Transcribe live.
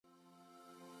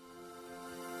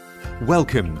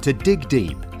Welcome to Dig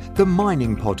Deep, the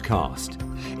mining podcast.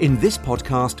 In this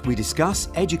podcast, we discuss,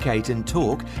 educate and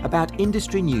talk about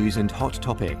industry news and hot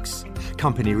topics,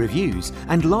 company reviews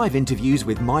and live interviews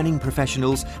with mining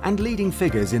professionals and leading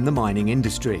figures in the mining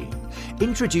industry.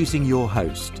 Introducing your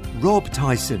host, Rob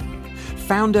Tyson,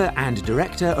 founder and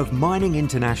director of Mining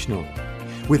International.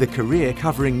 With a career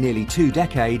covering nearly 2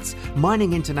 decades,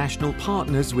 Mining International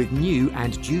partners with new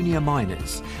and junior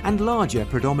miners and larger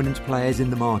predominant players in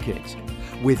the market.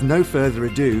 With no further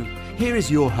ado, here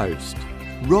is your host,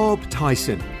 Rob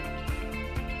Tyson.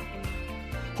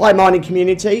 Hi mining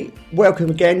community, welcome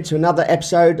again to another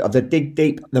episode of the Dig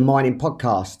Deep, the mining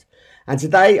podcast. And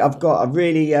today I've got a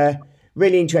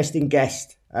really interesting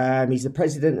guest. He's the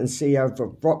president and CEO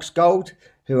of Rox Gold,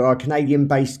 who are a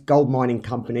Canadian-based gold mining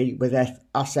company with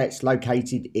assets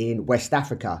located in West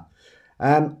Africa.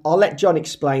 I'll let John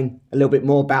explain a little bit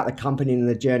more about the company and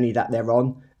the journey that they're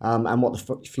on and what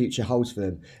the future holds for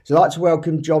them. So I'd like to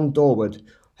welcome John Dorward.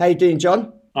 How you doing,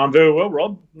 John? I'm very well,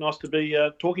 Rob. Nice to be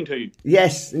talking to you.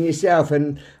 Yes, and yourself.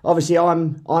 And obviously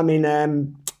I'm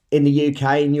in the UK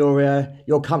and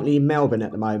you're currently in Melbourne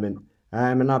at the moment.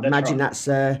 And I imagine right.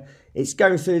 That's it's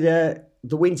going through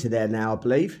the winter there now, I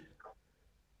believe.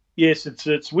 Yes,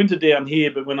 it's winter down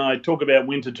here, but when I talk about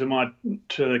winter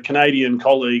to Canadian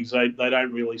colleagues, they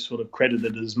don't really sort of credit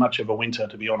it as much of a winter,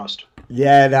 to be honest.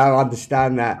 Yeah, no, I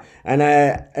understand that, and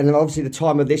obviously the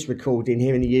time of this recording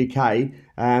here in the UK,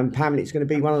 apparently it's going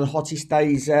to be one of the hottest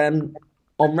days on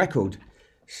record.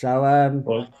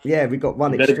 So yeah, we've got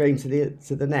one extreme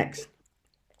to the next.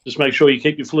 Just make sure you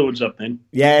keep your fluids up, then.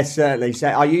 Yeah, certainly. So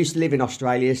I used to live in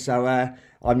Australia, so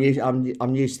I'm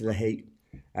used to the heat.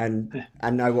 And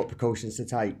know what precautions to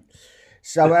take.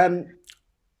 So,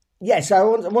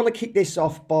 so I want to kick this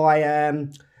off by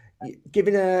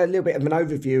giving a little bit of an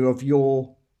overview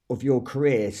of your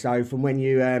career. So, from when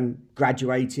you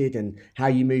graduated and how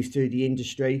you moved through the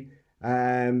industry,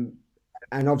 and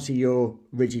obviously you're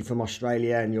originally from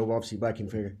Australia and you're obviously working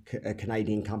for a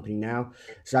Canadian company now.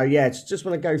 So, yeah, just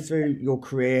want to go through your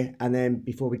career, and then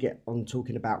before we get on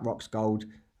talking about Rox Gold.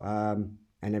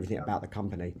 And everything about the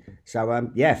company. So,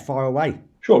 fire away.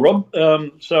 Sure, Rob.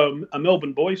 So I'm a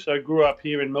Melbourne boy, so I grew up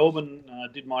here in Melbourne,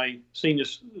 did my senior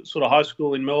sort of high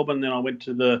school in Melbourne, then I went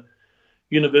to the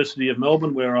University of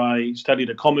Melbourne where I studied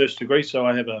a commerce degree, so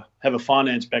I have a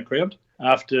finance background.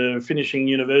 After finishing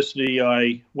university,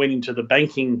 I went into the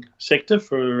banking sector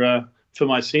for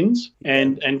my sins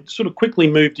and sort of quickly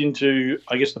moved into,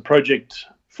 I guess, the project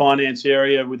finance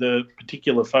area with a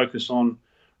particular focus on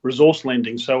resource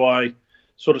lending. So I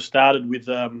sort of started with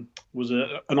was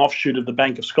an offshoot of the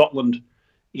Bank of Scotland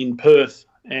in Perth,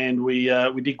 and we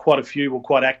did quite a few. We're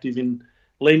quite active in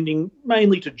lending,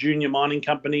 mainly to junior mining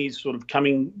companies, sort of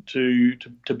coming to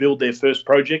build their first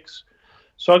projects.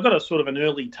 So I got a sort of an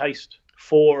early taste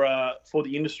for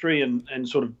the industry and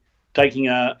sort of taking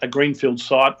a greenfield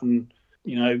site, and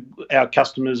our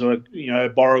customers or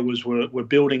borrowers were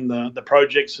building the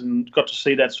projects, and got to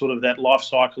see that life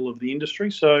cycle of the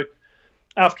industry. So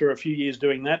after a few years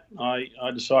doing that, I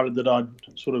decided that I'd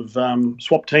sort of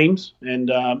swap teams and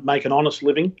make an honest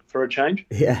living for a change.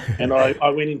 Yeah. And I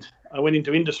went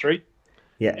into industry.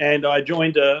 Yeah. And I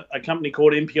joined a company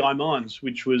called MPI Mines,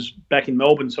 which was back in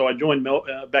Melbourne. So I joined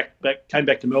came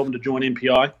back to Melbourne to join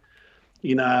MPI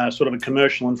in a sort of a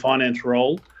commercial and finance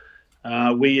role.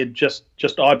 We had just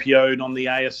IPO'd on the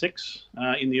ASX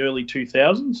in the early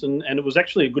 2000s, and it was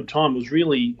actually a good time.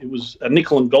 It was a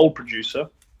nickel and gold producer.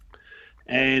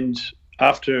 And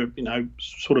after,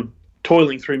 sort of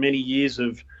toiling through many years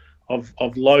of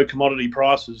low commodity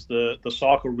prices, the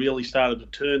cycle really started to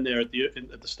turn there at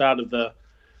the start of the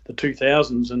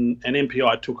 2000s, and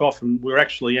MPI took off, and we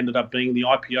actually ended up being the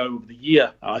IPO of the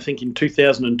year, I think in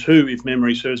 2002, if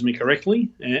memory serves me correctly.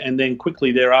 And then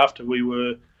quickly thereafter, we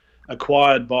were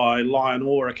acquired by Lion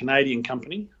Ore, a Canadian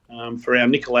company, for our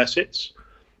nickel assets,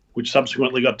 which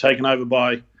subsequently got taken over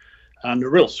by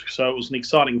Norilsk. So it was an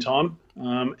exciting time.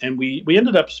 And we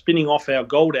ended up spinning off our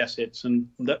gold assets, and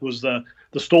that was the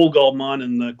Stawell gold mine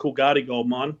and the Coolgardie gold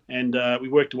mine. And we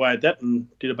worked away at that and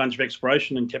did a bunch of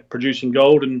exploration and kept producing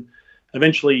gold, and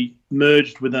eventually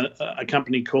merged with a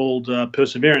company called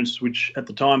Perseverance, which at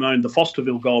the time owned the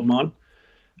Fosterville gold mine.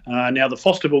 Now the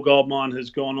Fosterville gold mine has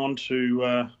gone on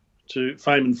to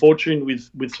fame and fortune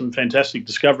with some fantastic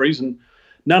discoveries, and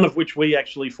none of which we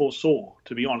actually foresaw,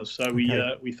 to be honest. So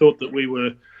we thought that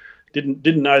we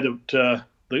didn't know that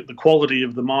the quality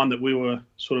of the mine that we were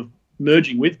sort of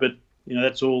merging with, but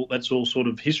that's all sort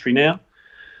of history now.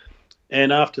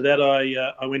 And after that,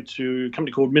 I went to a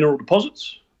company called Mineral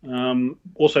Deposits,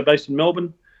 also based in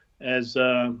Melbourne, as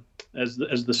the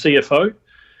CFO.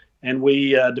 and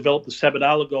we developed the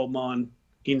Sabodala gold mine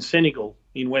in Senegal,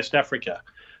 in West Africa,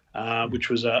 which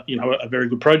was a very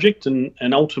good project,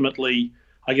 and ultimately,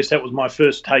 I guess that was my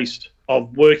first taste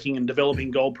of working and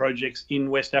developing gold projects in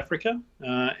West Africa,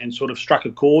 and sort of struck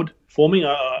a chord for me.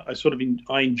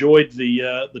 I enjoyed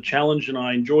the challenge, and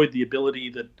I enjoyed the ability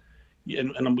that,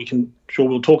 and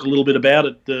we'll talk a little bit about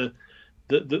it, the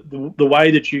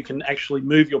way that you can actually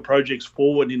move your projects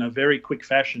forward in a very quick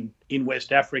fashion in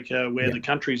West Africa, where the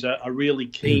countries are really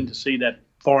keen to see that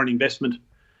foreign investment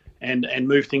and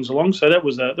move things along. So that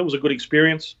was a good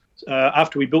experience.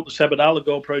 After we built the Sabodala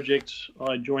gold project,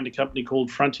 I joined a company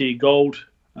called Frontier Gold.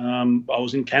 I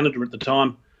was in Canada at the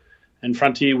time, and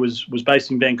Frontier was based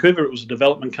in Vancouver. It was a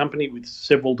development company with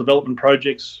several development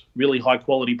projects, really high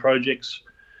quality projects,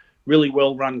 really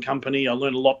well run company. I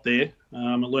learned a lot there.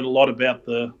 I learned a lot about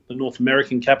the North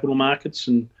American capital markets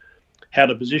and how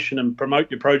to position and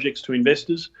promote your projects to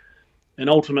investors. And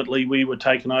ultimately, we were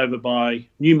taken over by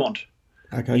Newmont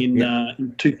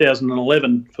in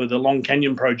 2011 for the Long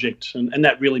Canyon project. And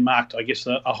that really marked, I guess,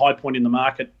 a high point in the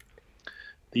market.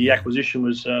 The acquisition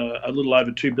was a little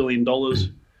over $2 billion.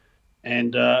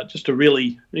 And just a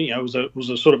really, it was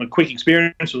a sort of a quick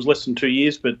experience. It was less than 2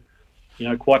 years, but,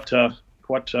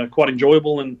 quite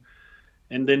enjoyable.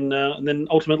 And then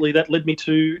ultimately that led me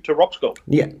to Roxgold.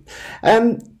 Yeah.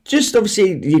 Just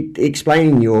obviously you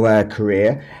explaining your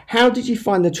career, how did you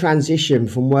find the transition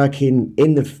from working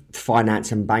in the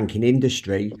finance and banking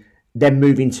industry, then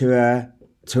moving to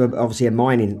obviously a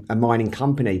mining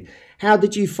company? How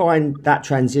did you find that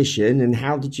transition, and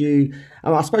how did you,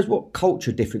 I suppose, what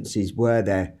culture differences were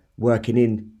there working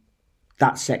in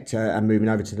that sector and moving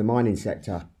over to the mining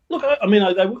sector? Look, I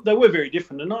mean, they were very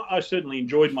different, and I certainly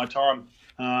enjoyed my time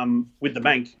with the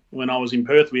bank when I was in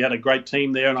Perth. We had a great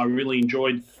team there, and I really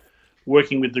enjoyed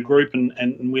working with the group,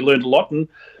 and we learned a lot. And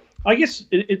I guess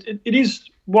it is,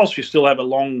 whilst you still have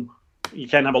you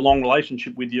can have a long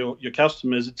relationship with your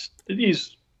customers, it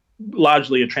is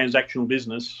largely a transactional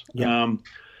business. Yeah.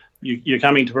 You're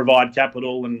coming to provide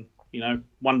capital, and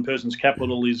one person's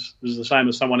capital is the same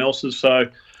as someone else's. So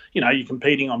you're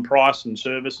competing on price and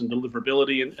service and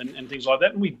deliverability and things like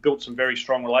that. And we built some very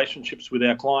strong relationships with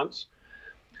our clients.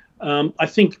 I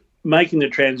think making the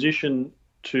transition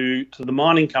to the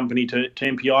mining company to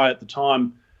MPI at the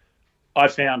time, I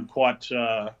found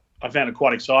it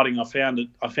quite exciting. I found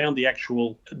the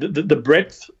actual the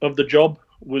breadth of the job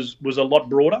was a lot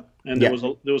broader, and there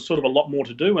was sort of a lot more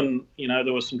to do. And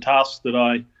there were some tasks that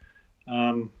I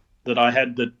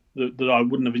had that I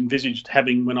wouldn't have envisaged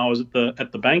having when I was at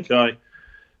the bank.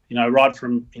 Right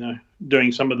from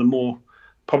doing some of the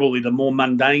more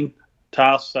mundane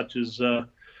tasks, such as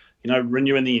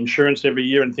renewing the insurance every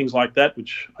year and things like that,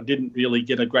 which I didn't really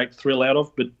get a great thrill out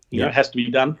of, but it has to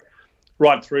be done.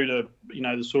 Right through to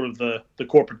the sort of the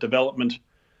corporate development,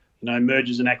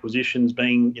 mergers and acquisitions,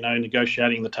 being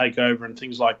negotiating the takeover and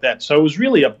things like that. So it was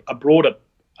really a broader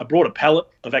palette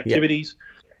of activities. Yeah.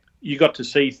 You got to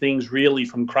see things really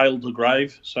from cradle to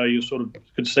grave. So you sort of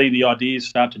could see the ideas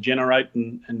start to generate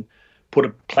and put a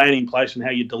plan in place on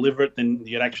how you deliver it. Then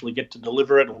you'd actually get to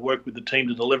deliver it or work with the team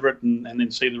to deliver it and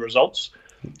then see the results.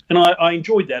 And I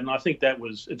enjoyed that. And I think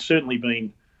it's certainly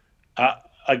been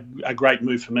a great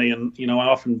move for me. And, I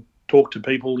often talk to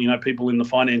people, people in the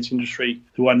finance industry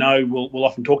who I know will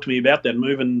often talk to me about that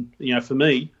move. And, for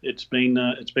me, it's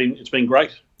been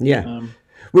great. Yeah.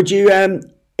 Would you,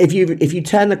 if you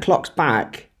turn the clocks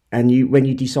back and when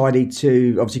you decided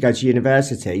to obviously go to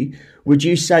university, would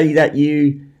you say that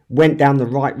you went down the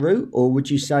right route, or would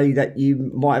you say that you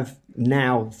might have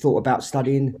now thought about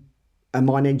studying a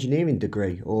mine engineering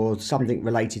degree or something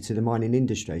related to the mining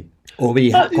industry? Or were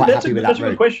you quite happy with that route? That's a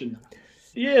good question.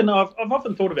 Yeah, no, I've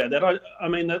often thought about that. I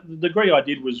mean, the degree I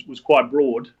did was quite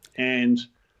broad, and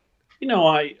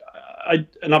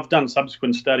I've done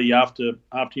subsequent study after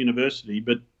university,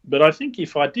 but I think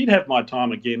if I did have my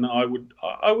time again, I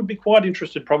would be quite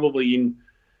interested probably in.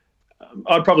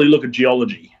 I'd probably look at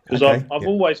geology, because I've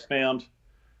always found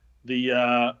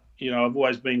I've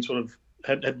always been sort of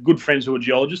had good friends who are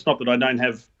geologists. Not that I don't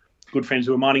have good friends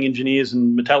who are mining engineers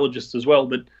and metallurgists as well,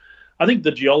 but I think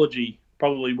the geology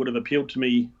probably would have appealed to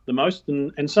me the most.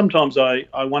 And sometimes I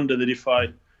wonder that if I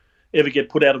ever get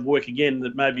put out of work again,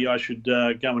 that maybe I should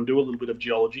go and do a little bit of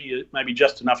geology, maybe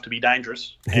just enough to be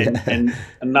dangerous and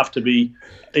enough to be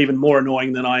even more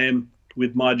annoying than I am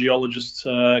with my geologists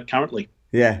currently.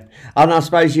 Yeah, and I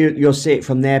suppose you'll see it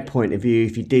from their point of view.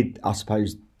 If you did, I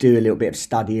suppose, do a little bit of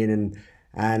studying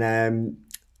and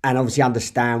obviously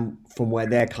understand from where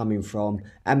they're coming from,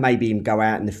 and maybe even go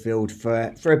out in the field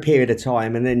for a period of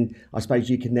time, and then I suppose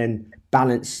you can then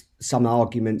balance some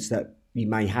arguments that you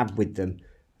may have with them.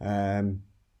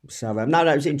 No,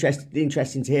 that was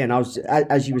interesting to hear. And I was,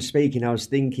 as you were speaking, I was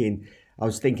thinking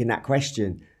that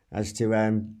question as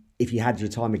to if you had your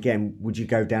time again, would you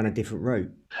go down a different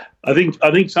route? I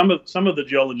think some of the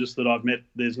geologists that I've met,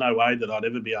 there's no way that I'd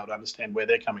ever be able to understand where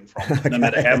they're coming from, no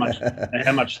matter how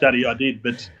much study I did.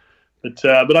 But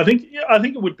I think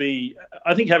it would be.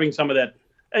 I think having some of that,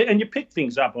 and you pick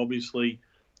things up obviously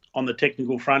on the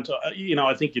technical front.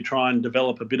 I think you try and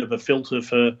develop a bit of a filter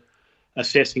for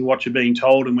assessing what you're being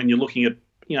told, and when you're looking at,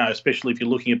 especially if you're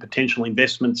looking at potential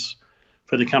investments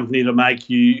for the company to make,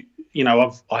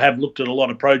 I have looked at a lot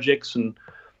of projects, and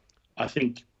I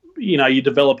think you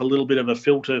develop a little bit of a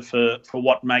filter for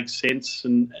what makes sense,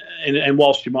 and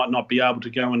whilst you might not be able to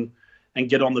go and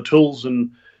get on the tools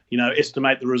and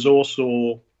estimate the resource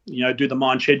or do the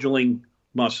mine scheduling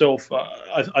myself,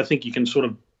 I think you can sort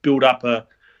of build up a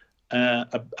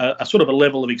sort of a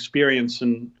level of experience,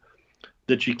 and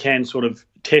that you can sort of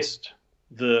test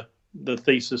the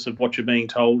thesis of what you're being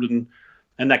told, and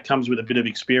that comes with a bit of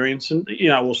experience. And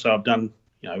also I've done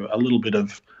a little bit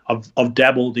of I've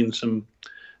dabbled in some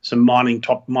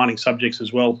top mining subjects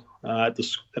as well at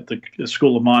the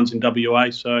School of Mines in WA.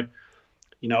 So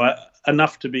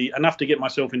enough to get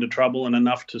myself into trouble, and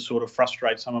enough to sort of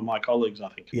frustrate some of my colleagues, I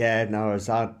think. Yeah, no,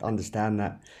 I understand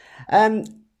that.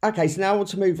 Okay, so now I want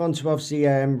to move on to obviously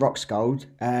Roxgold.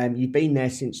 You've been there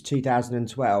since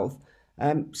 2012.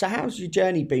 So how's your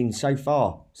journey been so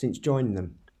far since joining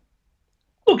them?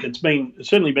 Look, it's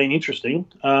certainly been interesting.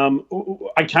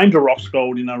 I came to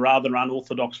Roxgold in a rather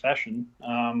unorthodox fashion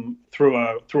through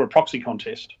a proxy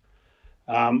contest.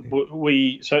 So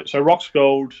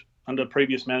Roxgold, under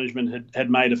previous management,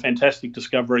 had made a fantastic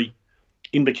discovery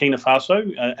in Burkina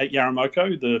Faso at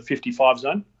Yaramoko, the 55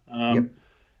 zone. Yep.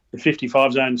 The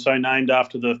 55 zone, so named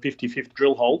after the 55th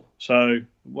drill hole. So it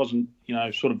wasn't,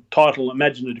 sort of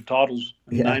imaginative titles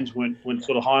and names weren't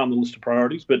sort of high on the list of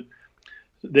priorities, but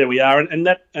there we are. And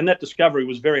that discovery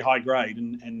was very high grade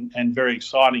and very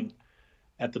exciting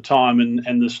at the time,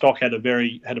 and the stock had a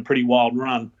pretty wild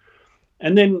run.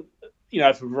 And then,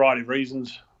 for a variety of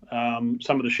reasons,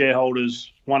 some of the shareholders,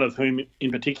 one of whom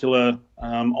in particular,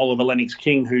 Oliver Lennox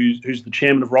King, who's the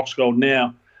chairman of Roxgold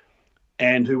now,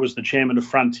 and who was the chairman of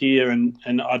Frontier, and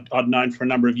I'd known for a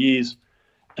number of years,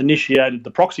 initiated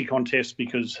the proxy contest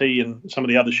because he and some of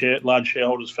the other large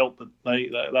shareholders felt that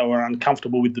they were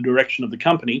uncomfortable with the direction of the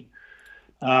company.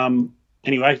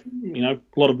 Anyway, a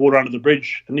lot of water under the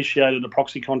bridge, initiated a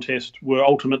proxy contest, were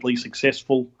ultimately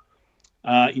successful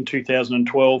in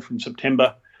 2012 in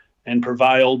September, and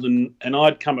prevailed. And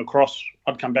I'd come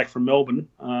back from Melbourne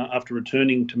after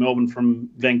returning to Melbourne from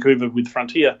Vancouver with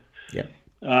Frontier. Yeah.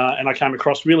 And I came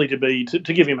across really to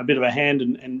give him a bit of a hand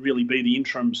and really be the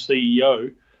interim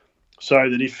CEO, so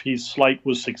that if his slate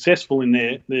was successful in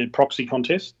their proxy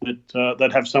contest, that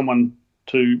they'd have someone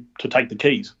to take the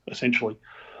keys, essentially.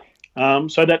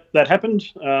 So that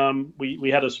happened.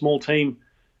 We had a small team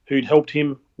who'd helped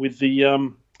him with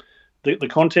the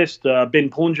contest. Ben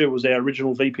Pullinger was our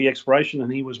original VP Exploration,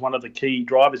 and he was one of the key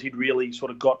drivers. He'd really sort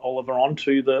of got Oliver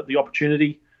onto the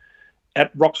opportunity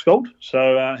at Roxgold.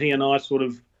 So he and I sort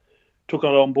of took it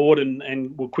on board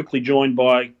and were quickly joined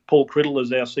by Paul Criddle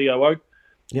as our COO.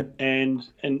 Yep.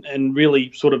 And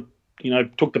really sort of,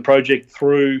 took the project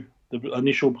through the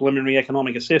initial preliminary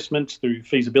economic assessments, through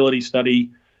feasibility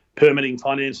study, permitting,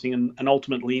 financing, and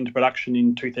ultimately into production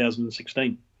in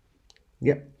 2016.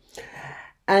 Yep.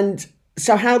 And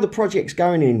so how are the projects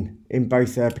going in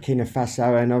both Burkina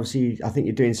Faso, and obviously I think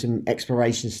you're doing some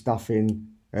exploration stuff in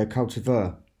Côte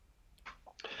d'Ivoire?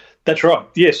 That's right.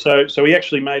 Yes. So we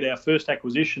actually made our first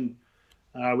acquisition.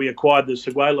 We acquired the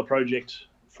Séguéla project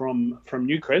from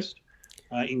Newcrest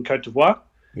in Côte d'Ivoire.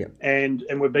 Yep. And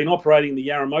we've been operating the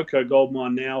Yaramoko gold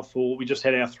mine now we just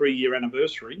had our 3-year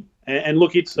anniversary. And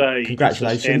look, it's a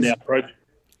standout project.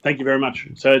 Thank you very much.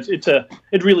 So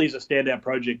it really is a standout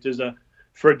project.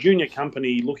 For a junior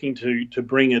company looking to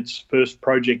bring its first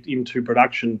project into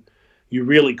production, you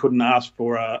really couldn't ask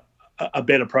for a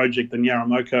better project than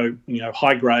Yaramoko.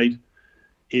 High grade.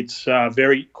 It's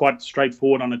quite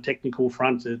straightforward on a technical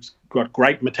front. It's got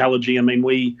great metallurgy. I mean,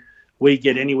 we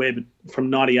get anywhere from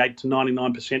 98 to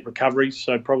 99% recoveries,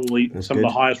 so probably That's some good.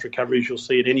 Of the highest recoveries you'll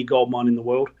see at any gold mine in the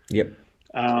world. Yep.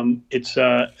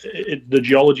 The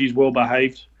geology is well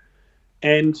behaved,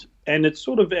 and it's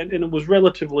and it was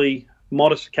relatively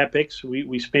modest capex.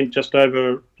 We spent just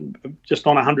on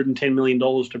 $110 million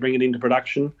to bring it into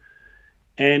production.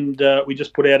 And we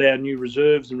just put out our new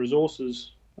reserves and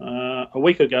resources a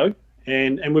week ago,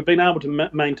 and we've been able to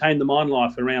maintain the mine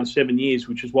life around 7 years,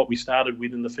 which is what we started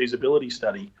with in the feasibility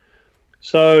study.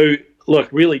 So look,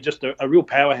 really just a real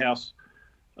powerhouse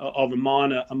of a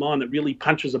mine that really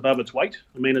punches above its weight.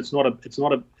 I mean,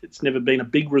 it's never been a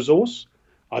big resource.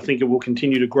 I think it will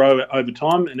continue to grow over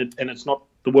time, and it's not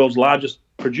the world's largest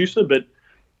producer, but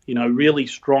really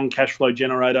strong cash flow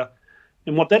generator.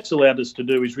 And what that's allowed us to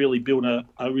do is really build a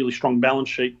really strong balance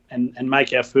sheet and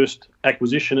make our first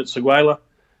acquisition at Séguéla.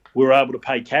 We were able to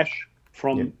pay cash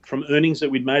from earnings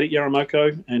that we'd made at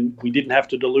Yaramoko, and we didn't have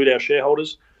to dilute our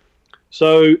shareholders.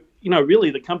 So, really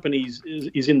the company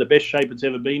is in the best shape it's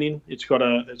ever been in. It's got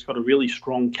a really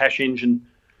strong cash engine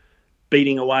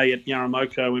beating away at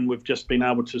Yaramoko, and we've just been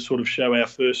able to sort of show our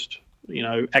first,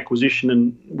 acquisition,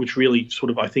 and which really sort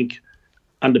of, I think,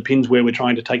 underpins where we're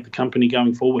trying to take the company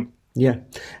going forward. Yeah.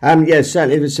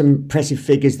 Certainly there were some impressive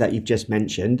figures that you've just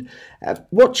mentioned.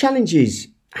 What challenges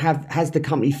has the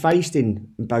company faced in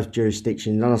both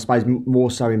jurisdictions, and I suppose more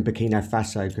so in Burkina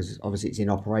Faso, because obviously it's in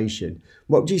operation?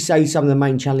 What would you say some of the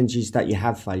main challenges that you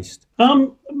have faced?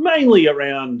 Mainly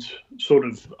around sort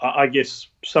of, I guess,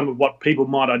 some of what people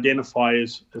might identify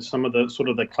as some of the sort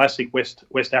of the classic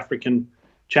West African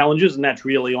challenges, and that's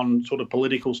really on sort of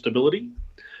political stability.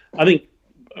 I think,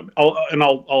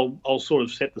 I'll sort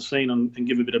of set the scene and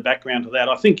give a bit of background to that.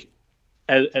 I think,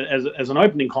 as an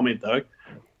opening comment though,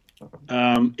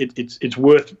 it's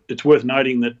worth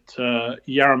noting that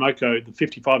Yaramoko, the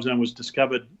 55 zone, was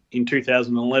discovered in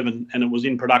 2011 and it was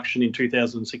in production in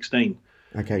 2016.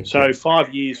 Okay. So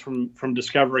 5 years from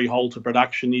discovery hole to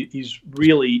production is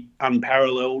really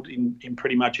unparalleled in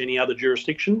pretty much any other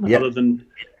jurisdiction other than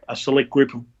a select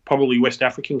group of probably West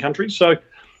African countries. So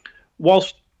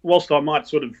whilst I might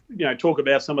sort of talk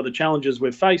about some of the challenges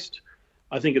we've faced,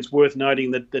 I think it's worth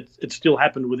noting that it still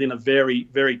happened within a very,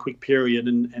 very quick period,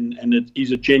 and it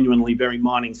is a genuinely very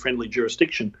mining-friendly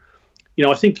jurisdiction.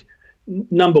 I think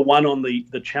number one on the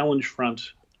challenge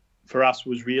front for us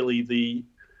was really the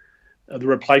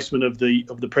replacement of the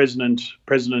President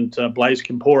Blaise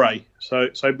Compaoré. So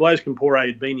Blaise Compaoré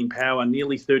had been in power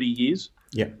nearly 30 years.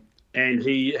 Yeah. And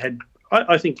he had,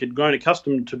 I think, had grown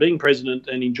accustomed to being president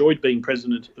and enjoyed being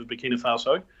president of Burkina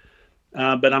Faso.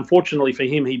 But unfortunately for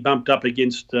him, he bumped up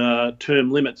against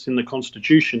term limits in the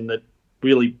constitution that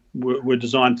really were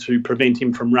designed to prevent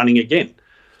him from running again.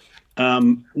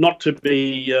 Not to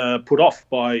be put off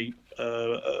by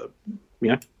a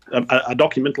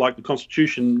document like the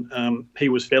constitution. He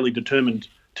was fairly determined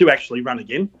to actually run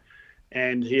again,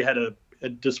 and he had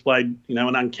displayed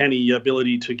an uncanny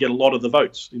ability to get a lot of the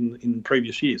votes in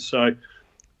previous years. So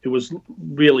it was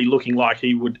really looking like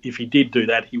he would, if he did do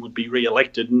that, he would be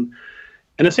re-elected. And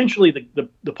essentially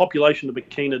the population of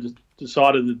Burkina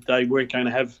decided that they weren't going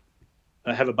to have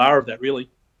a bar of that, really.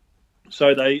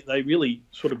 So they really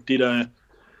sort of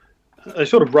they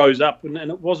sort of rose up, and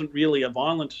it wasn't really a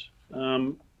violent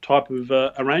type of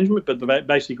arrangement, but they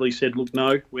basically said, look,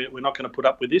 no, we're not going to put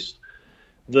up with this.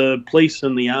 The police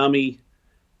and the army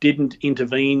didn't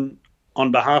intervene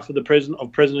on behalf of President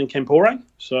Compaoré,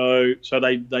 so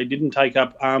they didn't take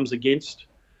up arms against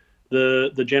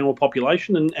the general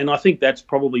population, and I think that's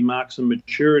probably marked some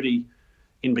maturity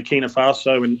in Burkina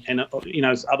Faso and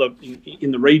other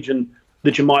in the region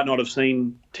that you might not have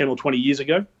seen 10 or 20 years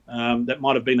ago. That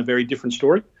might have been a very different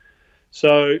story.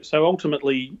 So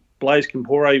ultimately, Blaise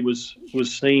Compaoré was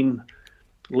seen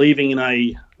leaving in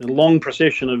a long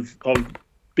procession of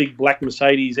big black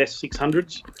Mercedes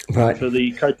S600s for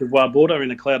the Côte d'Ivoire border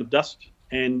in a cloud of dust,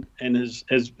 and has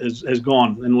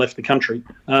gone and left the country.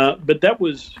 But that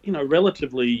was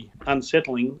relatively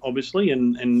unsettling, obviously,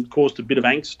 and caused a bit of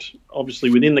angst, obviously,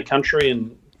 within the country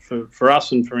and for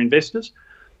us and for investors.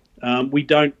 We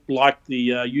don't like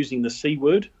the using the C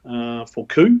word for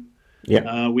coup.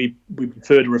 Yeah. We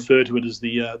prefer to refer to it as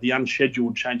the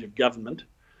unscheduled change of government,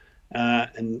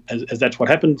 and as that's what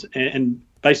happened. And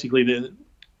basically,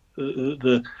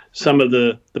 some of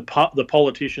the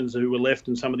politicians who were left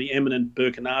and some of the eminent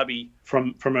Burkinabe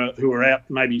who were out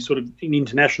maybe sort of in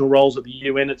international roles at the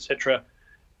UN, etc.,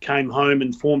 came home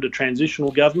and formed a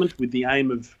transitional government with the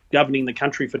aim of governing the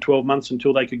country for 12 months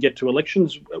until they could get to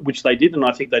elections, which they did, and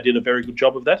I think they did a very good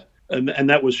job of that. And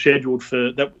that was scheduled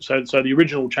for that. So the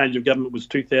original change of government was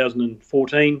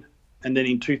 2014, and then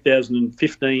in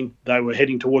 2015 they were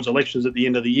heading towards elections at the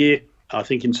end of the year. I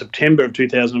think in September of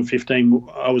 2015,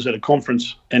 I was at a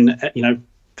conference, and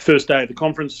first day of the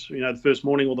conference, the first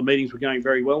morning, all the meetings were going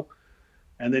very well,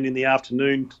 and then in the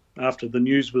afternoon, after the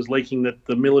news was leaking that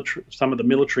some of the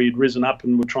military had risen up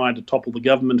and were trying to topple the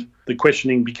government, the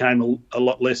questioning became a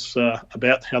lot less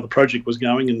about how the project was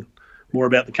going and more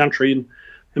about the country,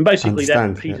 and basically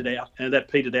that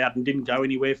petered out, and didn't go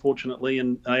anywhere, fortunately,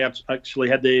 and they actually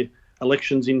had their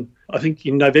elections in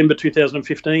November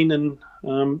 2015, and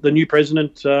the new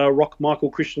president, Rock Michael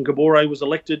Christian Kabore, was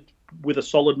elected with a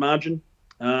solid margin.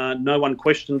 No one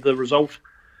questioned the result,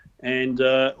 and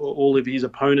all of his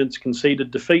opponents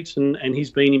conceded defeat, and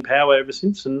he's been in power ever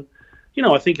since. And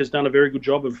I think has done a very good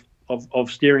job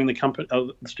of steering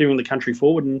the country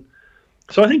forward. And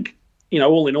so I think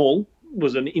all in all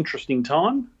was an interesting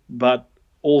time, but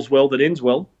all's well that ends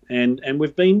well. And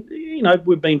we've been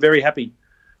very happy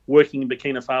working in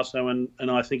Burkina Faso,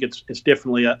 and I think it's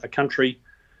definitely a country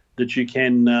that you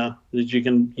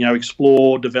can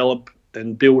explore, develop,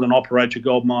 and build and operate your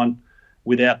gold mine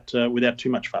without too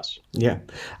much fuss. Yeah,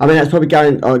 I mean that's probably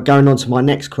going on to my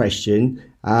next question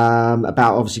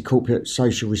about obviously corporate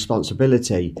social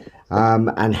responsibility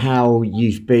and how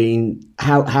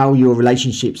your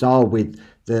relationships are with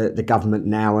the government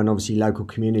now, and obviously local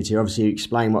community. Obviously, you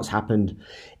explain what's happened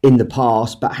in the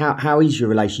past, but how is your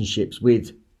relationships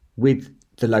with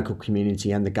the local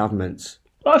community and the governments?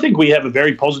 I think we have a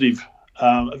very positive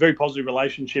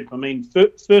relationship. I mean,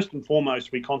 first and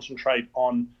foremost, we concentrate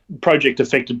on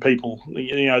project-affected people.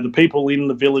 The people in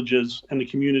the villages and the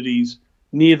communities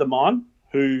near the mine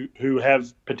who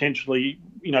have potentially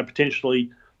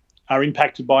are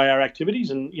impacted by our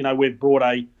activities. And we've brought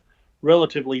a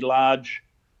relatively large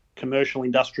commercial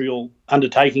industrial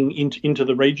undertaking into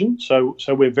the region. So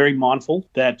we're very mindful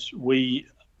that we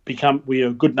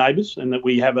are good neighbours, and that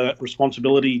we have a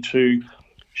responsibility to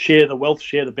share the wealth,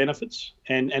 share the benefits,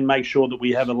 and make sure that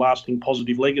we have a lasting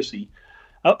positive legacy.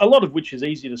 A lot of which is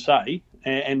easy to say,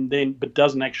 but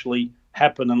doesn't actually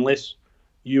happen unless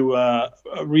you are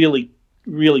really,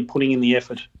 really putting in the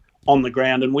effort on the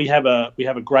ground. And we have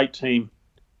a great team,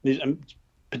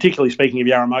 particularly speaking of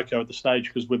Yaramoko at the stage,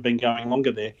 because we've been going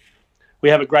longer there. We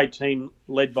have a great team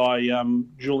led by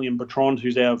Julian Bertrand,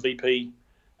 who's our VP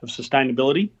of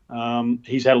Sustainability.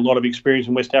 He's had a lot of experience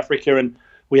in West Africa, and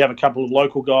we have a couple of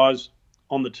local guys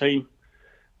on the team,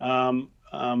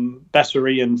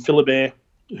 Basseri and Philibert,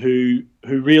 who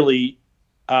really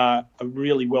are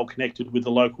really well connected with the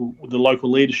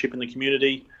local leadership in the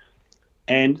community.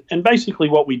 And basically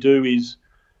what we do is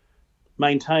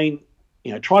maintain,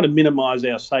 try to minimise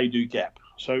our say-do gap.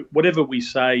 So whatever we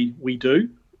say, we do,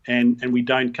 and we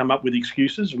don't come up with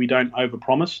excuses. We don't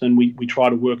overpromise, and we try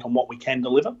to work on what we can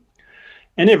deliver.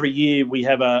 And every year we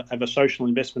have a social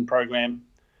investment program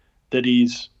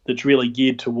that's really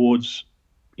geared towards,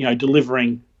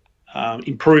 delivering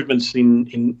improvements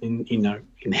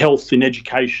in health, in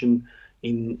education,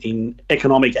 in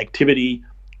economic activity.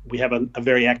 We have a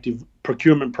very active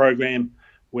procurement program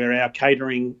where our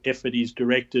catering effort is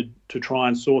directed to try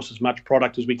and source as much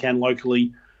product as we can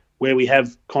locally. Where we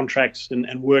have contracts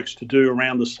and works to do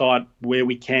around the site, where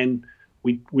we can,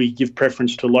 we give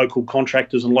preference to local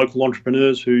contractors and local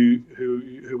entrepreneurs who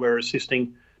are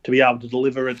assisting to be able to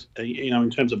deliver it,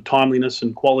 in terms of timeliness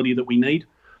and quality that we need.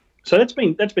 So that's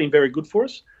been very good for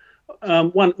us.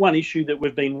 One issue that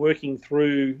we've been working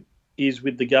through is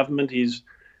with the government is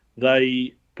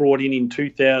they brought in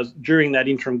 2000, during that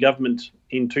interim government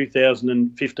in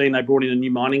 2015, they brought in a new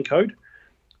mining code.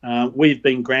 We've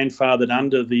been grandfathered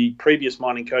under the previous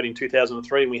mining code in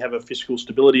 2003, and we have a fiscal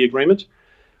stability agreement.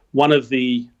 One of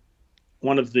the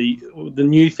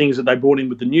new things that they brought in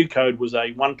with the new code was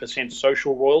a 1%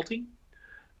 social royalty,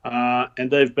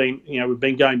 and we've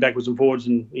been going backwards and forwards,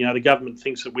 and the government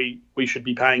thinks that we should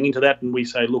be paying into that, and we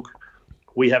say, look,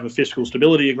 we have a fiscal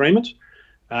stability agreement.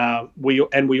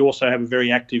 We also have a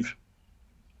very active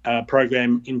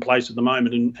program in place at the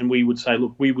moment, and we would say,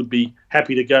 look, we would be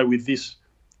happy to go with this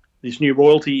new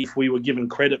royalty if we were given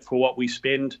credit for what we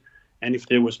spend, and if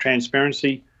there was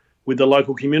transparency with the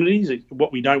local communities.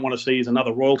 What we don't want to see is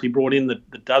another royalty brought in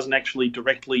that doesn't actually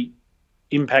directly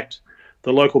impact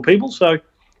the local people. So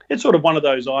it's sort of one of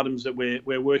those items that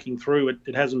we're working through.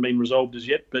 It hasn't been resolved as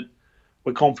yet, but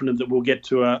we're confident that we'll get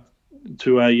to a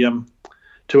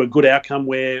good outcome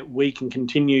where we can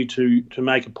continue to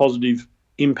make a positive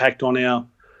impact on our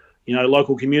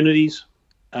local communities,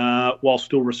 while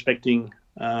still respecting,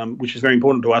 which is very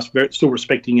important to us, still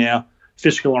respecting our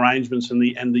fiscal arrangements and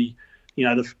the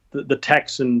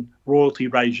tax and royalty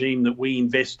regime that we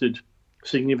invested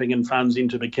significant funds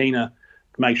into Burkina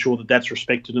to make sure that that's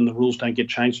respected and the rules don't get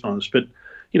changed on us. But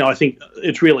I think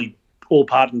it's really all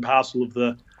part and parcel of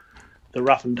the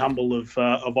rough and tumble of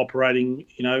operating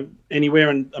anywhere.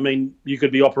 And I mean, you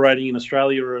could be operating in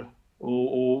Australia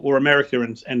or America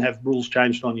and have rules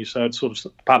changed on you. So it's sort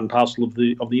of part and parcel of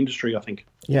the industry, I think.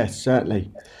 Yes,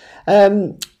 certainly.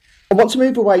 I want to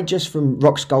move away just from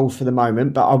Roxgold for the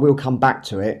moment, but I will come back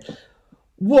to it.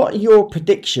 What are your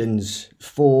predictions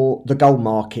for the gold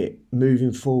market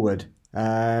moving forward?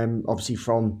 obviously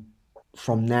from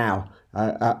now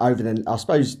over the, I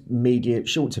suppose,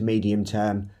 short to medium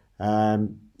term,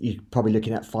 you're probably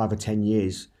looking at 5 or 10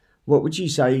 years. What would you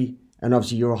say? And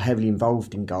obviously you're heavily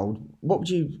involved in gold. What would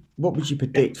you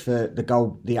predict for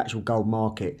the actual gold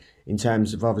market in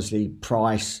terms of obviously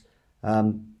price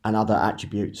and other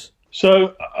attributes?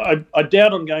 So I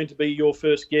doubt I'm going to be your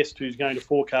first guest who's going to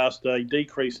forecast a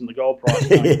decrease in the gold price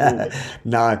going forward.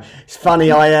 No, it's funny.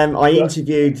 I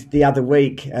interviewed the other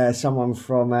week someone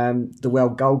from the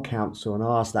World Gold Council, and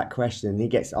I asked that question. He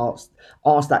gets asked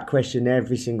that question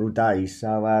every single day.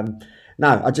 So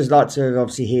no, I'd just like to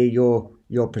obviously hear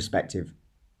your perspective.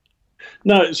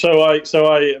 No, so I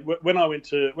when I went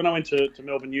to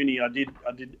Melbourne Uni, I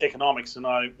did economics, and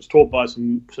I was taught by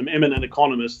some eminent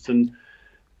economists, and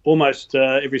almost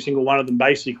every single one of them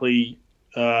basically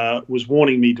was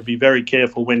warning me to be very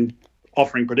careful when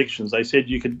offering predictions. They said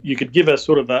you could give a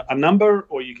sort of a number,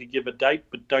 or you could give a date,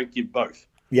 but don't give both.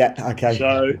 Yeah. Okay.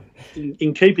 So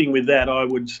in keeping with that, I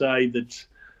would say that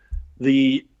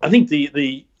I think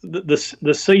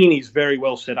the scene is very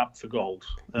well set up for gold.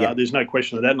 There's no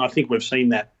question of that, and I think we've seen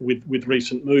that with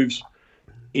recent moves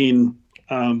with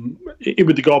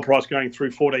the gold price going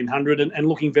through 1,400 and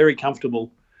looking very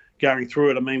comfortable going through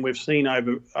it. I mean, we've seen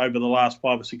over the last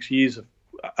 5 or 6 years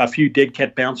a few dead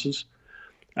cat bounces,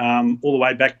 all the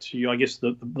way back to, I guess,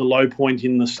 the low point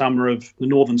in the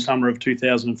northern summer of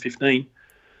 2015.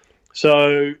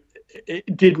 So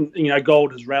it didn't,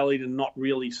 gold has rallied and not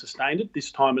really sustained it.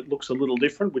 This time it looks a little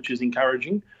different, which is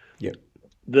encouraging. Yeah.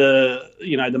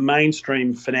 The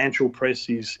mainstream financial press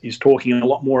is talking a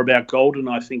lot more about gold, and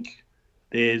I think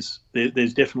there's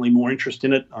definitely more interest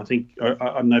in it. I think I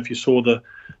don't know if you saw the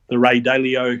Ray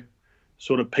Dalio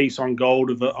sort of piece on gold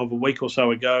of a week or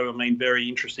so ago. I mean, very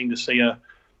interesting to see a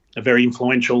very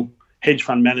influential hedge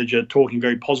fund manager talking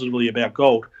very positively about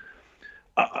gold.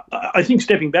 I think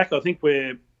stepping back, I think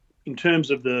we're, in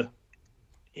terms of the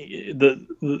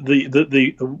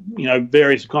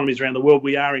various economies around the world,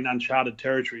 we are in uncharted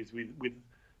territories with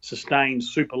sustained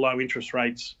super low interest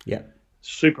rates,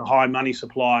 super high money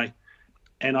supply.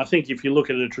 And I think if you look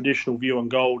at a traditional view on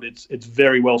gold, it's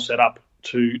very well set up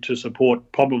to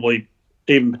support probably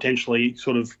even potentially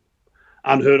sort of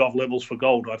unheard of levels for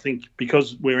gold. I think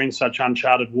because we're in such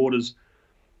uncharted waters,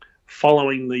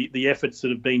 following the efforts that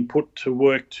have been put to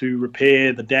work to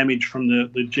repair the damage from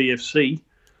the GFC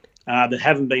that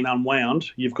haven't been unwound,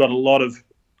 you've got a lot of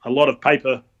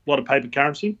paper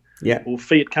currency, or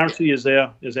fiat currency, as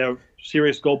our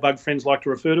serious gold bug friends like to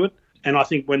refer to it. And I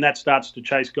think when that starts to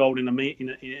chase gold in a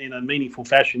meaningful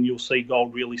fashion, you'll see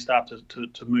gold really start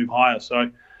to move higher. So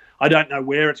I don't know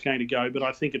where it's going to go, but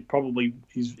I think it probably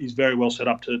is very well set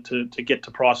up to get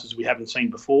to prices we haven't seen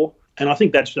before. And I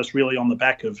think that's just really on the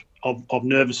back of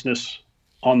nervousness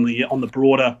on the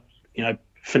broader,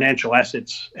 financial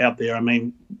assets out there. I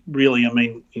mean,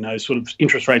 sort of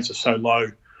interest rates are so low,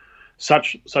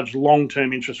 such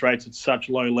long-term interest rates at such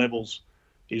low levels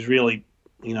is really,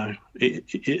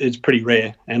 it's pretty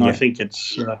rare. And I think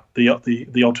it's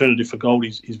the alternative for gold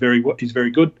is very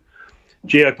good.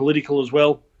 Geopolitical as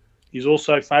well is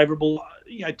also favourable.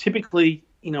 Typically,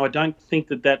 I don't think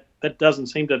that doesn't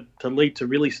seem to lead to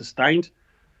really sustained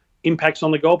impacts on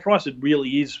the gold price. It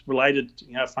really is related,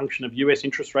 a function of US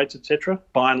interest rates, etc.,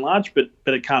 by and large, but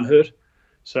it can't hurt.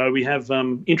 So we have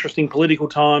interesting political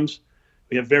times.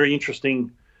 We have very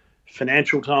interesting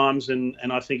financial times, and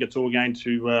I think it's all going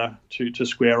to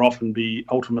square off and be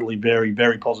ultimately very,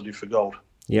 very positive for gold.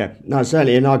 Yeah, no,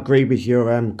 certainly, and I agree with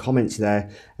your comments there.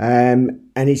 And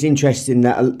it's interesting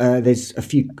that there's a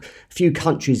few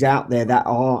countries out there that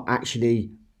are actually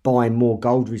buying more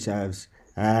gold reserves.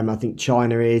 I think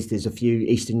China is. There's a few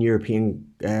Eastern European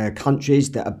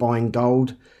countries that are buying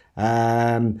gold,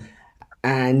 and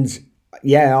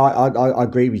yeah, I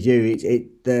agree with you.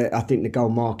 I think the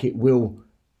gold market will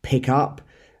pick up.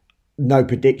 No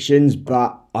predictions,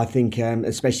 but I think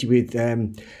especially with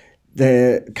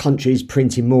the countries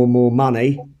printing more and more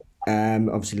money,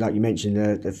 obviously, like you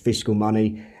mentioned, the fiscal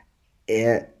money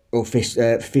or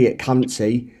fiat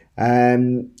currency.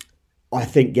 I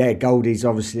think, gold is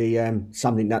obviously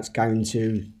something that's going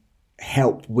to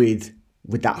help with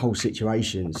that whole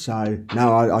situation. So,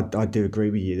 no, I do agree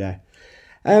with you there.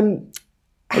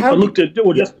 I looked at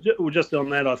just on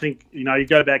that. I think you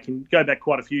go back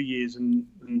quite a few years, and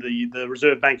the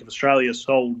Reserve Bank of Australia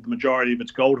sold the majority of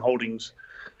its gold holdings.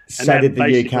 And so did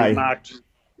the UK.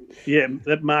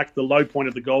 That marked the low point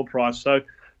of the gold price. So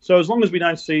as long as we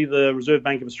don't see the Reserve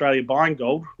Bank of Australia buying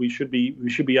gold, we should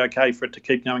be okay for it to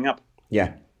keep going up.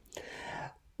 Yeah.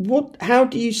 How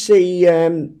do you see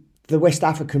the the West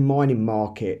African mining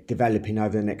market developing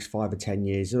over the next 5 or 10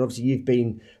 years? And obviously you've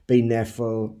been there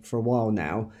for a while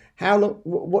now. How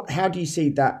do you see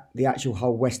that the actual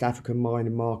whole West African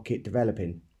mining market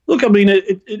developing? Look, I mean,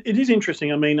 it is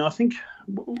interesting. I mean, I think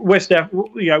West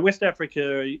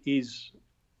Africa is,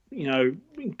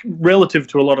 relative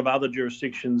to a lot of other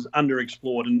jurisdictions,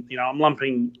 underexplored. And, I'm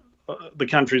lumping the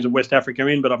countries of West Africa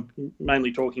in, but I'm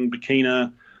mainly talking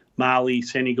Burkina, Mali,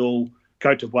 Senegal,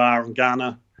 Cote d'Ivoire and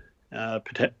Ghana,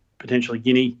 potentially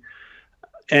Guinea.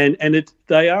 And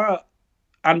they are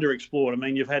underexplored. I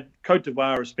mean, you've had Cote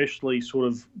d'Ivoire especially sort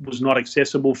of was not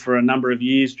accessible for a number of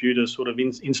years due to sort of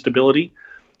instability.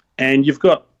 And you've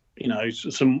got,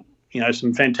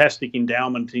 some fantastic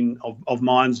endowment of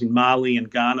mines in Mali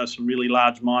and Ghana, some really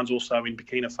large mines also in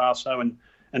Burkina Faso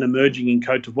and emerging in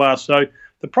Cote d'Ivoire. So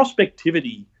the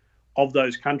prospectivity of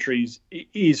those countries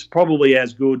is probably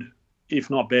as good, if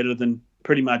not better, than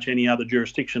pretty much any other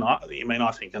jurisdiction. I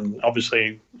think, and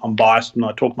obviously I'm biased and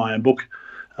I talk my own book,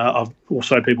 or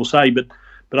so people say, but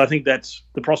I think that's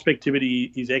the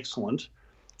prospectivity is excellent.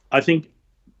 I think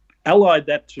allied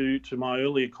that to my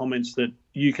earlier comments that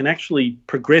you can actually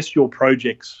progress your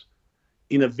projects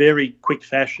in a very quick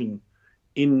fashion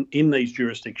in these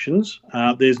jurisdictions.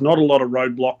 There's not a lot of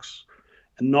roadblocks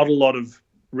and not a lot of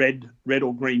red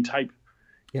or green tape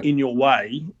in your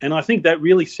way. And I think that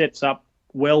really sets up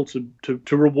well to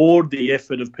reward the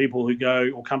effort of people who go,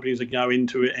 or companies that go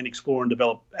into it and explore and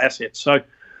develop assets. So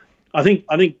I think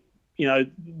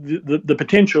the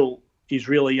potential is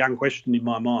really unquestioned in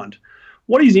my mind.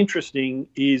 What is interesting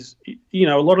is, a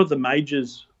lot of the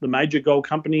major gold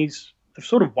companies have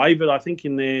sort of wavered, I think,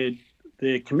 in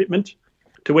their commitment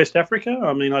to West Africa.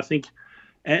 I mean, I think,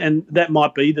 and that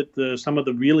might be that some of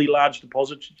the really large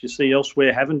deposits that you see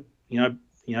elsewhere haven't, there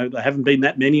haven't been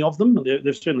that many of them.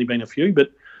 There's certainly been a few,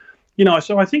 but,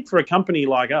 so I think for a company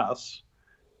like us,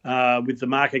 with the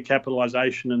market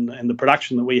capitalisation and the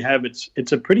production that we have,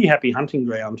 it's a pretty happy hunting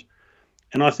ground.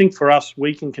 And I think for us,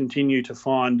 we can continue to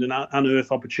find and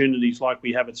unearth opportunities like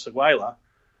we have at Séguéla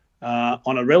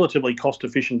on a relatively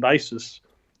cost-efficient basis.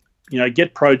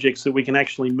 Get projects that we can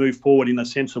actually move forward in a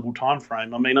sensible time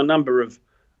frame. I mean, a number of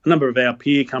our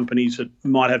peer companies that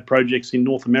might have projects in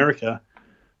North America,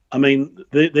 I mean,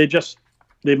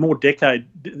 they're more decade.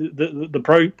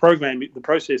 The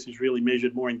process is really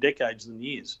measured more in decades than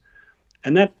years,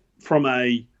 and that from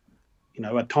a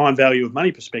time value of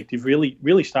money perspective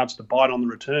really starts to bite on the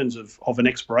returns of an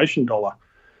exploration dollar.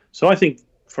 So I think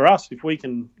for us, if we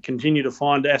can continue to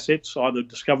find assets, either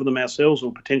discover them ourselves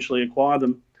or potentially acquire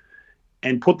them,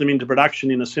 and put them into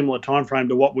production in a similar time frame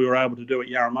to what we were able to do at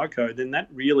Yaramoko, then that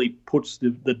really puts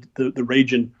the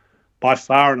region by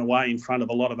far and away in front of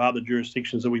a lot of other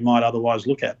jurisdictions that we might otherwise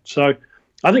look at. So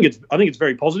I think it's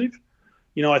very positive.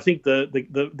 I think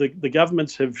the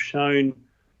governments have shown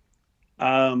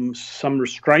some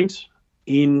restraint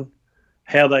in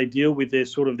how they deal with their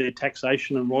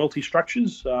taxation and royalty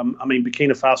structures.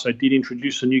 Burkina Faso did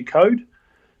introduce a new code,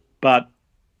 but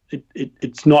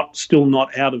it's still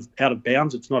not out of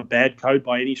bounds. It's not a bad code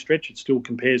by any stretch. It still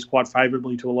compares quite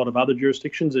favourably to a lot of other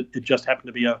jurisdictions. It just happened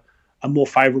to be a more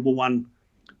favourable one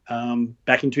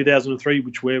back in 2003,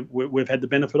 which we've had the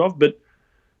benefit of. But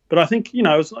I think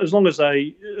as long as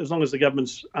the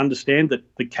governments understand that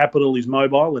the capital is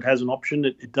mobile, it has an option.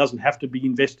 It doesn't have to be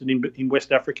invested in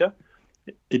West Africa.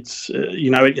 It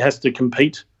has to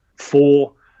compete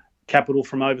for capital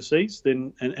from overseas.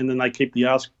 Then they keep the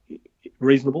ask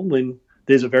reasonable. Then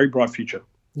there's a very bright future.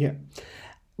 Yeah.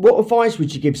 What advice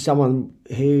would you give someone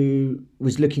who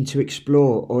was looking to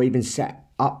explore or even set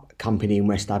up a company in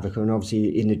West Africa, and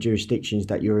obviously in the jurisdictions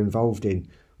that you're involved in?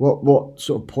 What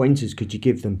sort of pointers could you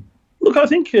give them? Look, I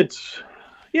think where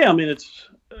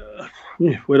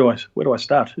do I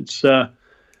start? It's I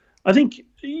think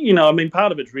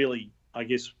part of it's really, I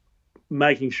guess,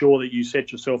 making sure that you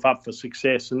set yourself up for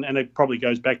success, and it probably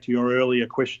goes back to your earlier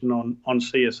question on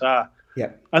CSR.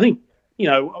 Yeah, I think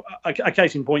a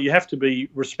case in point, you have to be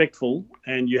respectful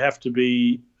and you have to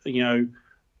be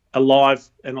alive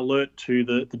and alert to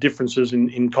the differences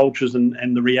in cultures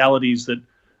and the realities that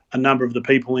a number of the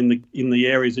people in the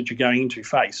areas that you're going into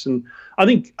face. And I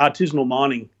think artisanal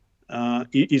mining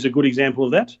is a good example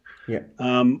of that. Yeah.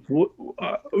 At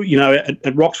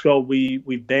Roxgold,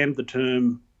 we've banned the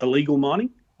term illegal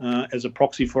mining as a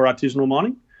proxy for artisanal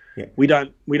mining. Yeah. We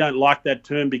don't like that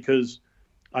term because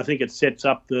I think it sets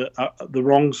up the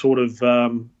wrong sort of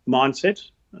mindset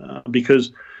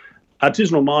because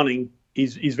artisanal mining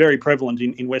is very prevalent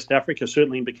in West Africa,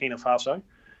 certainly in Burkina Faso.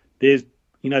 There's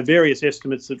various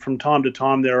estimates that from time to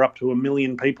time there are up to 1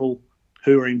 million people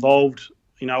who are involved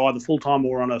either full-time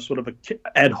or on a sort of a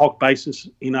ad hoc basis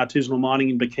in artisanal mining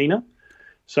in Burkina.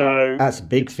 So that's a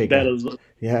big figure.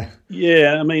 Yeah.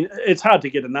 I mean, it's hard to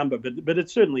get a number, but it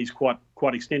certainly is quite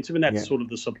extensive, and that's sort of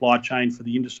the supply chain for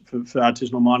the industry for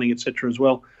artisanal mining, etc. as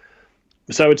well.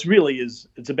 So it's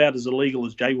about as illegal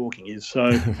as jaywalking is.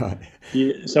 So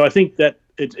so I think that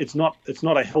it's not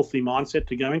a healthy mindset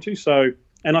to go into. So,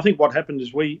 and I think what happened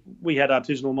is we had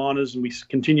artisanal miners, and we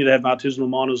continue to have artisanal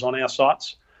miners on our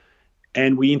sites,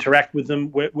 and we interact with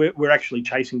them. We're actually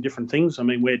chasing different things. I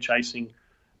mean, we're chasing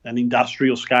an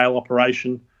industrial scale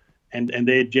operation, and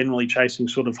they're generally chasing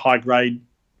sort of high grade,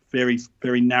 very,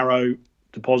 very narrow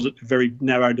deposit,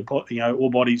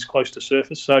 ore bodies close to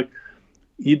surface. So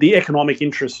the economic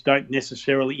interests don't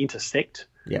necessarily intersect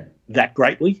that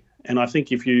greatly. And I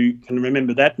think if you can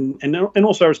remember that, and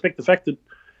also respect the fact that,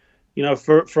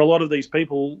 for a lot of these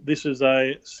people, this is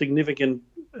a significant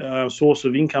source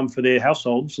of income for their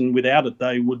households, and without it,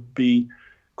 they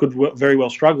could very well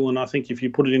struggle. And I think if you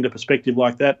put it into perspective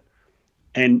like that,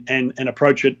 and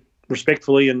approach it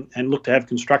respectfully and look to have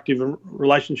constructive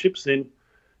relationships, then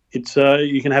it's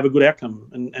you can have a good outcome.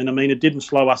 And I mean, it didn't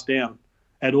slow us down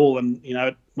at all. And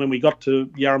when we got to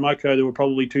Yaramoko, there were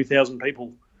probably 2,000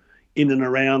 people in and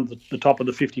around the top of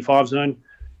the 55 zone,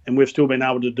 and we've still been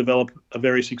able to develop a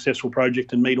very successful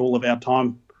project and meet all of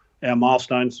our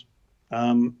milestones,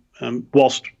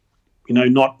 whilst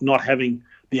not having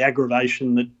the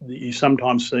aggravation that you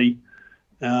sometimes see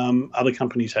other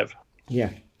companies have. Yeah.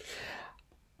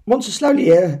 Want to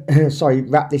slowly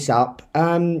wrap this up.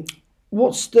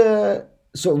 What's the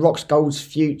sort of Roxgold's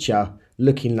future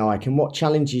looking like, and what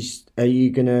challenges are you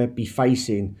going to be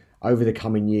facing over the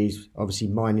coming years, obviously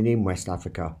mining in West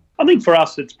Africa? I think for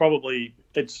us, it's probably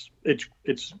it's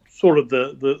sort of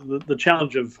the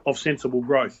challenge of sensible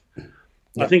growth.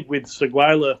 Yeah. I think with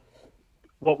Séguéla,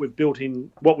 what we've bought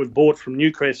from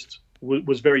Newcrest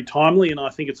was very timely, and I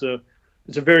think it's a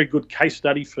very good case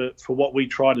study for what we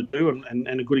try to do, and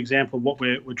a good example of what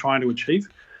we're trying to achieve.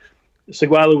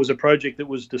 Séguéla was a project that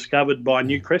was discovered by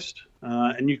Newcrest,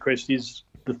 and Newcrest is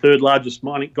the third largest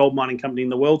gold mining company in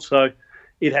the world, so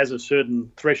it has a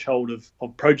certain threshold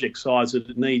of project size that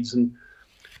it needs. And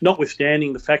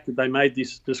notwithstanding the fact that they made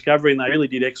this discovery, and they really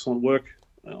did excellent work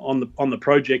on the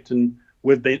project, and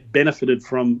we've benefited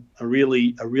from a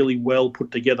really well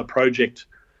put together project,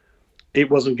 it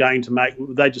wasn't going to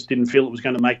they just didn't feel it was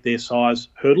going to make their size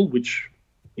hurdle, which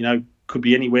could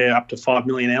be anywhere up to 5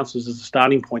 million ounces as a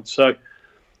starting point. So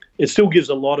it still gives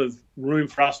a lot of room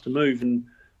for us to move. And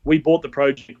we bought the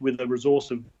project with a resource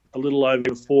of a little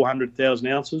over 400,000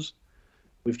 ounces.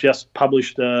 We've just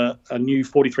published a new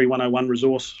 43-101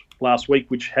 resource last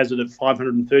week, which has it at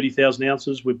 530,000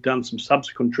 ounces. We've done some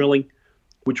subsequent drilling,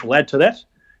 which will add to that.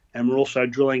 And we're also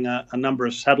drilling a number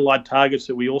of satellite targets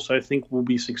that we also think will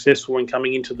be successful in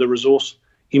coming into the resource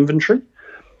inventory.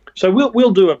 So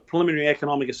we'll do a preliminary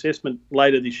economic assessment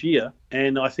later this year,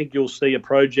 and I think you'll see a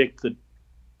project that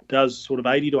does sort of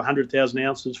 80 to 100,000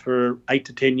 ounces for 8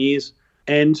 to 10 years.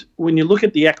 And when you look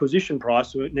at the acquisition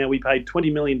price, now we paid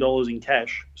 $20 million in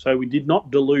cash, so we did not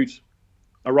dilute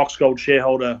a Roxgold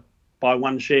shareholder by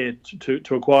one share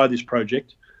to acquire this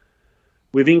project.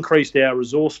 We've increased our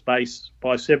resource base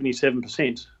by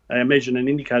 77%, our measured and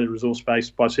indicated resource base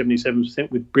by 77%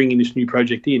 with bringing this new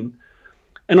project in.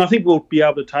 And I think we'll be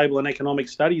able to table an economic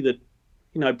study that,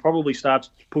 probably starts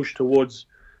to push towards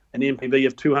an NPV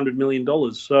of $200 million.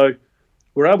 So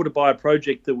we're able to buy a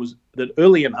project that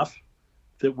early enough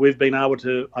that we've been able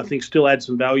to, I think, still add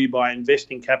some value by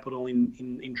investing capital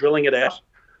in drilling it out,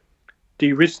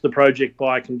 de-risk the project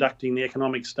by conducting the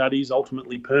economic studies,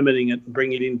 ultimately permitting it and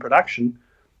bringing it in production,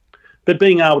 but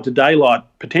being able to daylight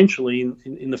potentially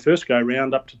in the first go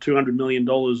round up to $200 million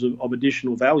of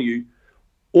additional value,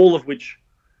 all of which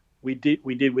we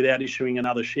did without issuing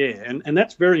another share. And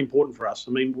that's very important for us.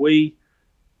 I mean, we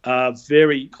are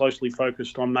very closely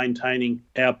focused on maintaining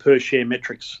our per share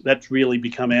metrics. That's really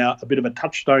become a bit of a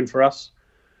touchstone for us.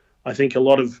 I think a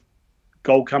lot of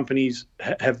gold companies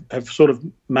have sort of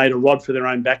made a rod for their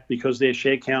own back because their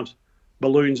share count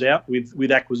balloons out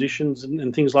with acquisitions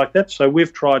and things like that. So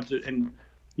we've tried to,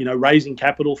 raising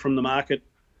capital from the market,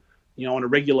 on a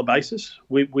regular basis.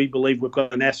 We believe we've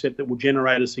got an asset that will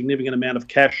generate a significant amount of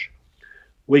cash.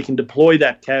 We can deploy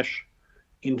that cash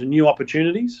into new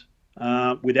opportunities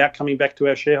without coming back to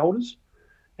our shareholders.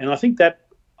 And I think that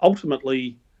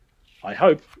ultimately, I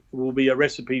hope, will be a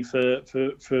recipe for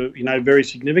very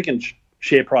significant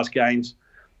share price gains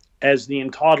as the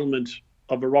entitlement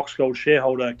of a Roxgold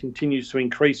shareholder continues to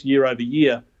increase year over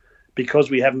year, because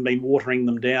we haven't been watering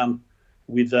them down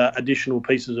with additional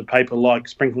pieces of paper like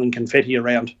sprinkling confetti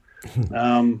around.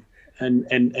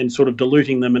 and sort of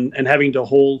diluting them and having to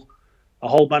haul a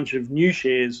whole bunch of new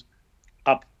shares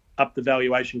up the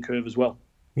valuation curve as well.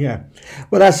 Yeah,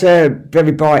 well, that's a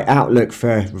very bright outlook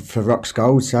for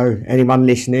Roxgold. So anyone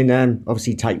listening,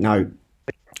 obviously take note.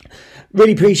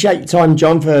 Really appreciate your time,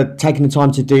 John, for taking the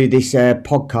time to do this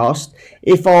podcast.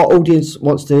 If our audience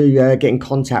wants to get in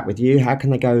contact with you, how can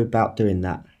they go about doing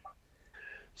that?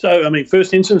 So, I mean,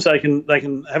 first instance, they can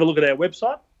have a look at our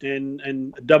website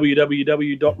and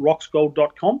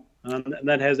www.roxgold.com, and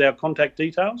that has our contact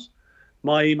details.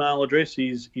 My email address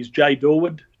is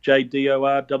jdorward,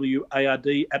 JDORWARD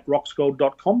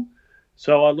 @roxgold.com.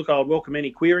 So I welcome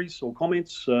any queries or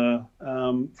comments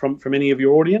from any of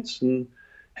your audience, and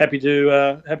happy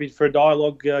for a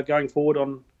dialogue going forward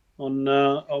on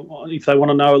if they want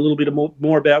to know a little bit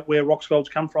more about where Roxgold's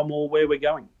come from or where we're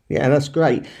going. Yeah, that's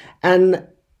great. And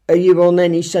are you on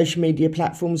any social media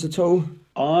platforms at all?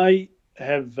 I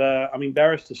have. I'm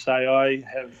embarrassed to say I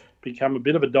have become a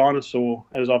bit of a dinosaur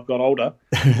as I've got older.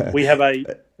 We have a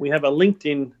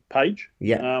LinkedIn page,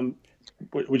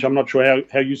 which I'm not sure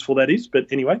how useful that is, but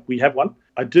anyway, we have one.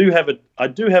 I do have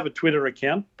a Twitter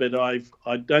account, but I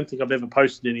don't think I've ever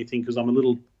posted anything because I'm a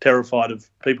little terrified of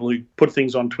people who put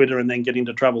things on Twitter and then get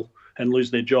into trouble and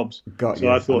lose their jobs.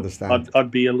 I thought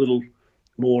I'd be a little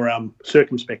more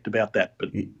circumspect about that, but.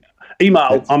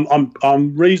 Email,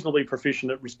 I'm reasonably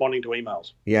proficient at responding to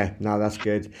emails. Yeah, no, that's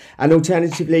good. And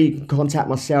alternatively, you can contact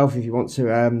myself if you want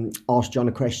to ask John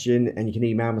a question, and you can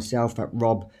email myself at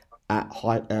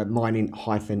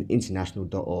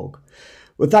rob@mining-international.org.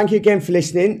 Well, thank you again for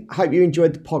listening. I hope you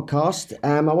enjoyed the podcast.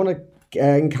 I want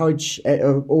to encourage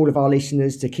all of our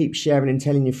listeners to keep sharing and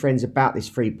telling your friends about this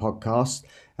free podcast,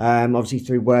 obviously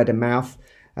through word of mouth,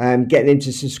 getting them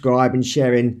to subscribe and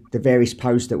sharing the various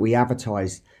posts that we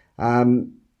advertise.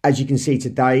 As you can see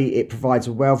today, it provides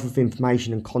a wealth of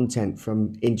information and content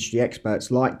from industry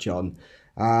experts like John,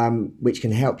 which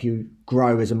can help you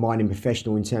grow as a mining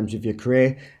professional in terms of your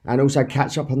career and also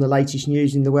catch up on the latest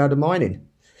news in the world of mining.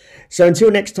 So until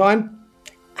next time,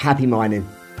 happy mining.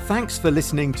 Thanks for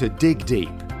listening to Dig Deep,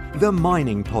 the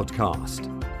mining podcast.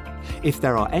 If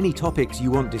there are any topics you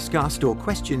want discussed or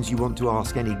questions you want to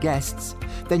ask any guests,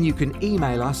 then you can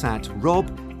email us at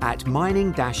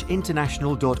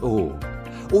rob@mining-international.org,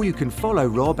 or you can follow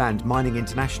Rob and Mining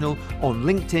International on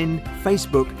LinkedIn,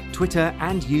 Facebook, Twitter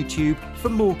and YouTube for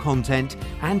more content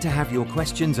and to have your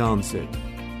questions answered.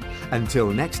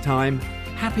 Until next time,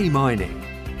 happy mining.